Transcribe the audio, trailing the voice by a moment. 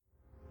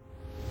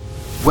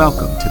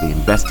Welcome to the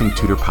Investing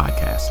Tutor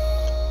Podcast,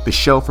 the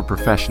show for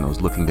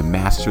professionals looking to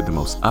master the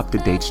most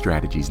up-to-date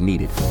strategies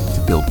needed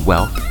to build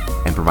wealth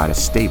and provide a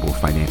stable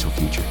financial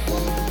future.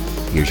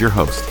 Here's your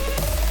host,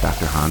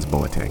 Dr. Hans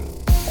Boateng.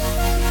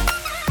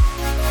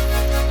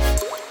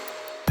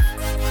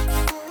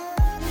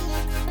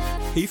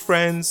 Hey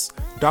friends,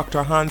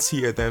 Dr. Hans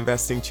here, the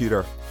Investing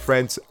Tutor.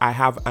 Friends, I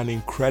have an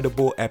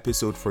incredible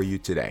episode for you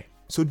today.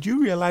 So do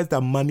you realize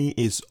that money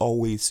is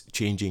always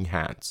changing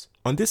hands?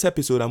 On this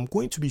episode, I'm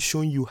going to be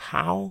showing you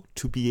how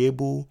to be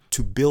able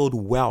to build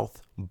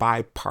wealth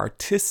by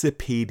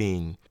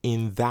participating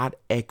in that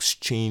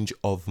exchange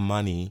of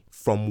money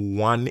from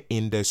one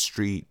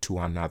industry to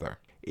another.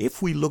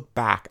 If we look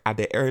back at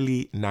the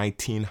early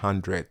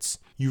 1900s,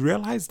 you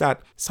realize that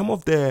some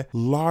of the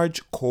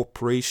large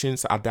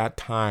corporations at that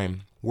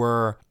time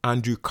were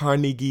Andrew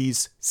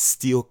Carnegie's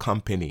Steel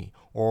Company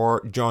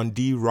or John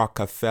D.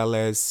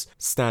 Rockefeller's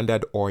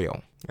Standard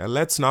Oil. And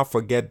let's not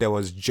forget there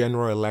was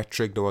General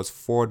Electric, there was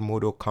Ford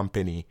Motor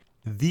Company.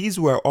 These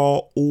were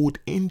all old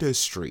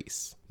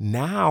industries.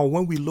 Now,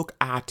 when we look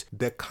at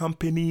the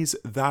companies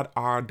that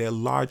are the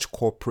large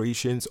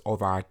corporations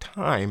of our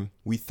time,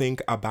 we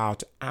think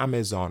about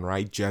Amazon,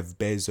 right? Jeff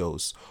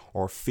Bezos,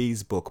 or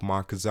Facebook,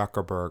 Mark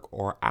Zuckerberg,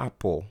 or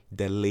Apple,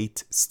 the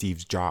late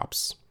Steve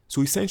Jobs.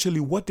 So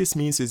essentially what this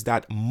means is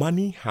that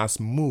money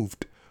has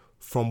moved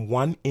from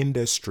one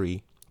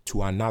industry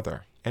to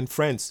another. And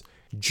friends,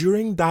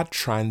 during that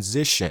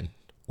transition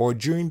or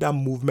during that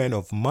movement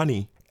of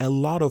money, a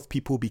lot of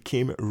people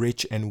became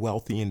rich and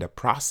wealthy in the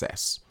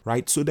process,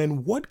 right? So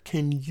then what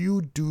can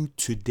you do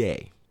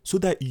today so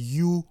that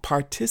you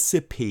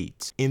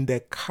participate in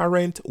the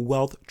current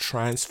wealth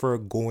transfer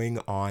going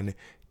on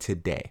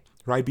today,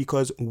 right?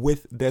 Because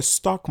with the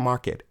stock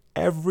market,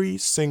 every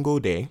single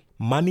day,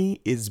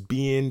 money is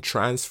being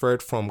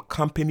transferred from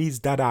companies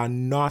that are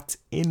not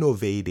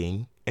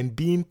innovating and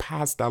being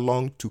passed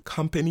along to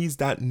companies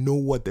that know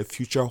what the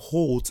future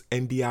holds,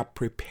 and they are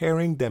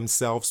preparing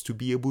themselves to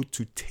be able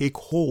to take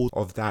hold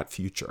of that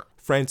future.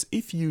 Friends,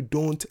 if you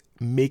don't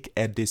make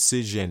a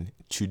decision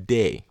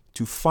today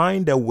to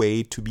find a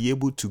way to be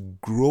able to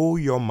grow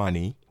your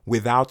money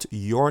without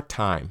your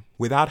time,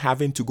 without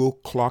having to go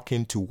clock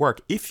into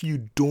work, if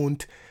you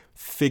don't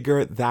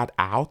figure that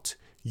out,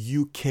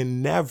 you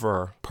can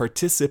never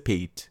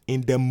participate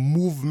in the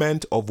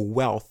movement of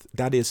wealth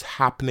that is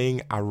happening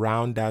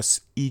around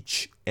us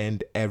each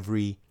and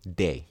every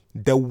day.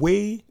 The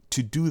way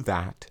to do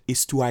that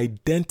is to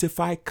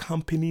identify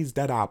companies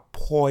that are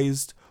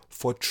poised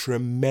for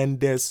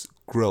tremendous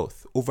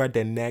growth over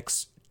the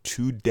next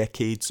 2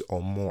 decades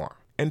or more.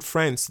 And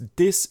friends,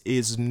 this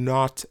is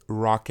not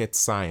rocket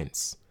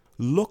science.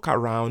 Look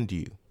around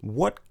you.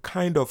 What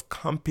kind of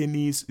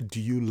companies do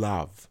you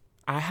love?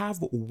 I have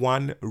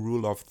one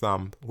rule of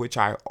thumb, which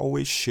I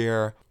always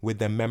share with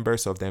the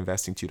members of the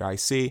Investing Tutor. I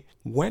say,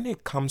 when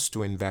it comes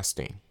to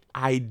investing,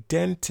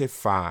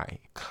 identify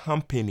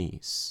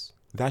companies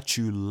that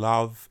you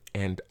love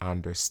and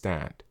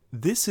understand.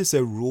 This is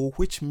a rule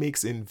which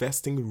makes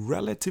investing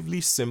relatively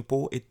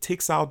simple. It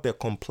takes out the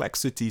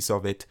complexities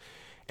of it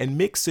and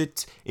makes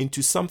it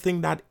into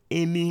something that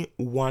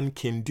anyone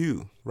can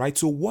do, right?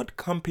 So what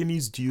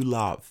companies do you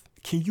love?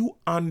 Can you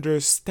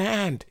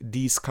understand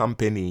these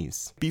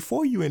companies?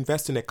 Before you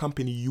invest in a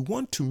company, you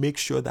want to make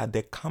sure that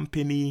the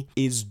company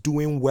is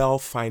doing well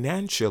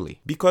financially,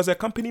 because a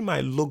company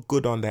might look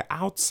good on the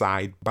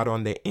outside, but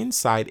on the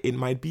inside, it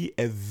might be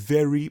a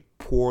very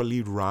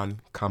poorly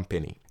run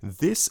company.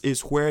 This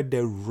is where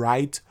the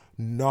right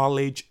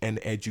knowledge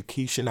and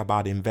education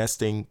about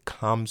investing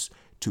comes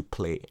to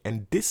play.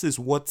 And this is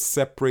what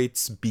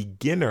separates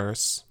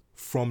beginners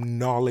from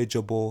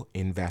knowledgeable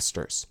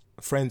investors.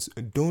 Friends,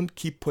 don't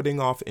keep putting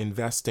off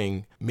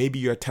investing. Maybe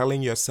you're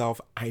telling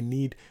yourself, I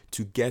need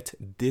to get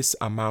this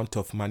amount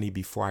of money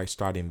before I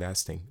start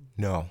investing.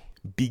 No.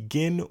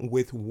 Begin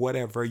with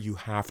whatever you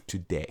have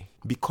today,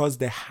 because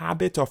the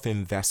habit of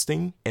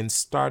investing and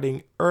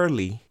starting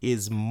early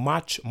is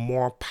much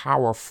more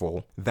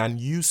powerful than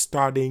you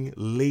starting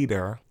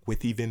later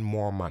with even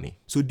more money.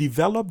 So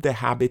develop the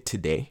habit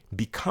today,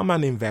 become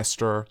an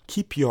investor,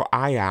 keep your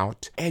eye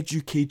out,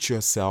 educate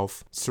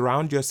yourself,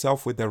 surround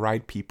yourself with the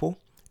right people,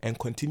 and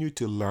continue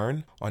to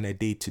learn on a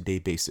day-to-day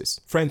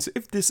basis. Friends,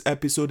 if this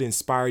episode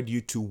inspired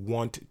you to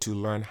want to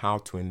learn how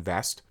to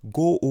invest,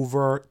 go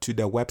over to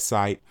the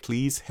website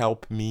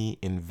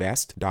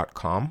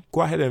pleasehelpmeinvest.com. Go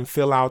ahead and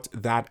fill out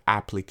that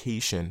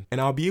application, and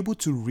I'll be able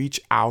to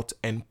reach out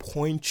and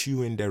point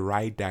you in the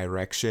right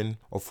direction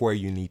of where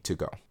you need to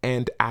go.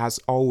 And as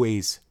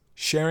always,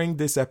 sharing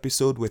this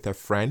episode with a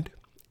friend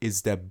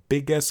is the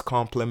biggest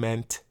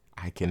compliment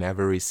I can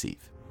ever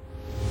receive.